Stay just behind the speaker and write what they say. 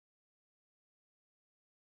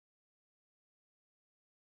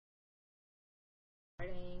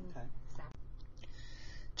Okay.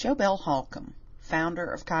 Jobelle Holcombe, founder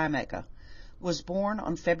of Chi Omega, was born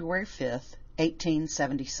on February 5,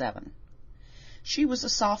 1877. She was a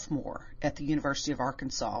sophomore at the University of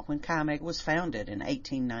Arkansas when Chi Omega was founded in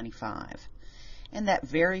 1895, and that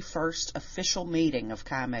very first official meeting of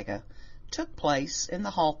Chi Omega took place in the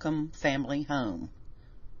Holcombe family home.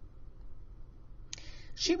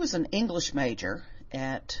 She was an English major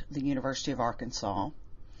at the University of Arkansas,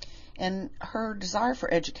 and her desire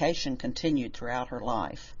for education continued throughout her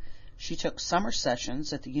life. She took summer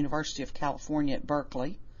sessions at the University of California at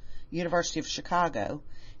Berkeley, University of Chicago,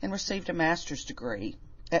 and received a master's degree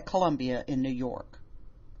at Columbia in New York.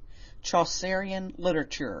 Chaucerian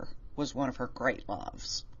literature was one of her great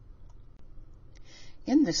loves.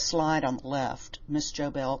 In this slide on the left, Miss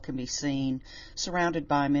Jobelle can be seen surrounded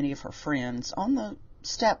by many of her friends on the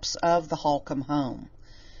steps of the Holcombe home.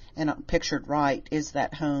 And pictured right is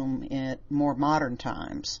that home in more modern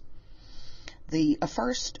times. The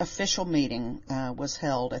first official meeting was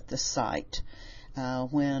held at this site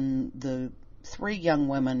when the three young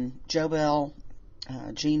women, Jobelle,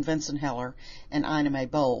 Jean Vincent Heller, and Ina May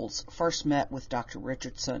Bowles, first met with Dr.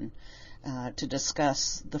 Richardson to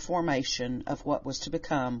discuss the formation of what was to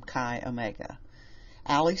become Chi Omega.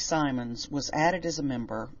 Allie Simons was added as a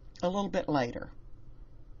member a little bit later.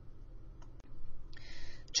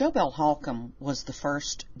 Jobelle Holcombe was the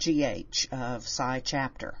first GH of Psi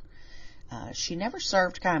chapter. She never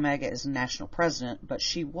served Chi Omega as national president, but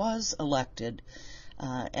she was elected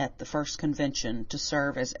at the first convention to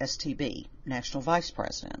serve as STB, national vice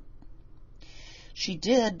president. She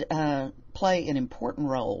did play an important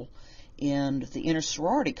role in the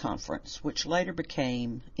Inter-Sorority Conference, which later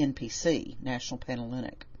became NPC, National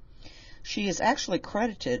Panhellenic. She is actually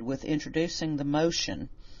credited with introducing the motion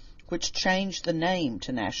which changed the name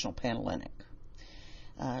to National Panhellenic.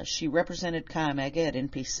 She represented Chi Omega at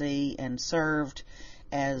NPC and served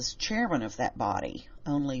as chairman of that body,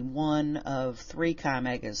 only one of three Chi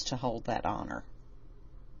Omegas to hold that honor.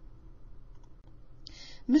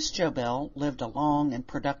 Miss Jobelle lived a long and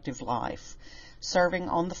productive life, serving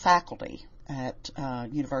on the faculty at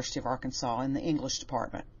University of Arkansas in the English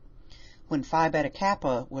department. When Phi Beta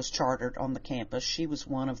Kappa was chartered on the campus, she was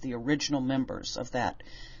one of the original members of that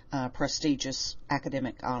prestigious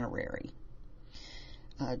academic honorary.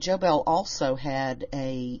 Jobelle also had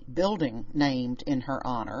a building named in her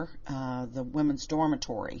honor, the women's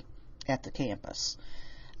dormitory at the campus.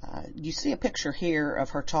 You see a picture here of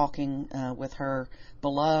her talking with her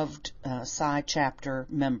beloved Psi chapter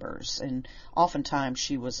members, and oftentimes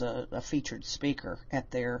she was a featured speaker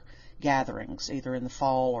at their gatherings, either in the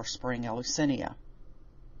fall or spring Eleusinia.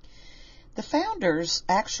 The founders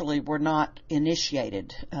actually were not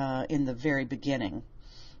initiated in the very beginning,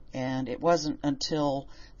 and it wasn't until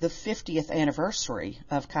the 50th anniversary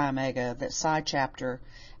of Chi Omega that Psi chapter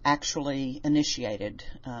actually initiated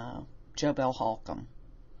Jobelle Holcombe.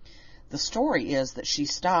 The story is that she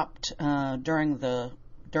stopped during the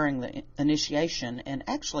initiation and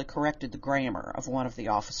actually corrected the grammar of one of the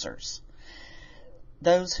officers.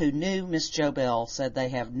 Those who knew Miss Jobelle said they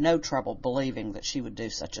have no trouble believing that she would do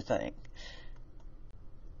such a thing.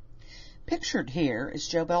 Pictured here is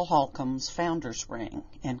Jobelle Holcombe's founder's ring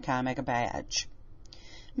and Chi Omega badge.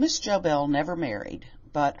 Miss Jobelle never married,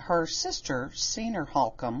 but her sister, Sener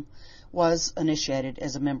Holcombe, was initiated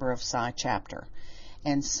as a member of Psi chapter,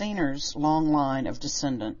 and Sener's long line of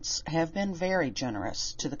descendants have been very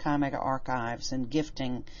generous to the Chi Omega archives in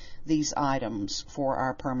gifting these items for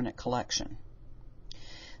our permanent collection.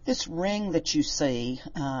 This ring that you see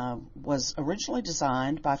was originally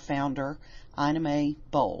designed by founder Ina May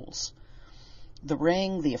Bowles. The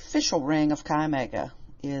ring, the official ring of Chi Omega,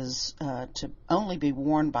 is to only be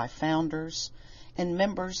worn by founders and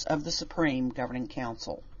members of the Supreme Governing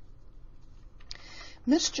Council.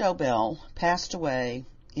 Miss Jobelle passed away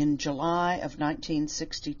in July of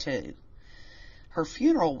 1962. Her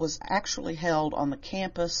funeral was actually held on the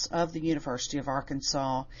campus of the University of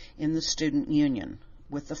Arkansas in the Student Union,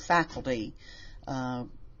 with the faculty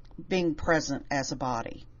being present as a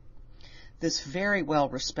body. This very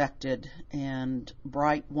well-respected and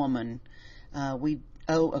bright woman, we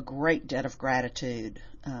owe a great debt of gratitude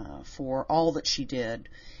for all that she did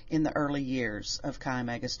in the early years of Chi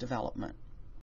Omega's development.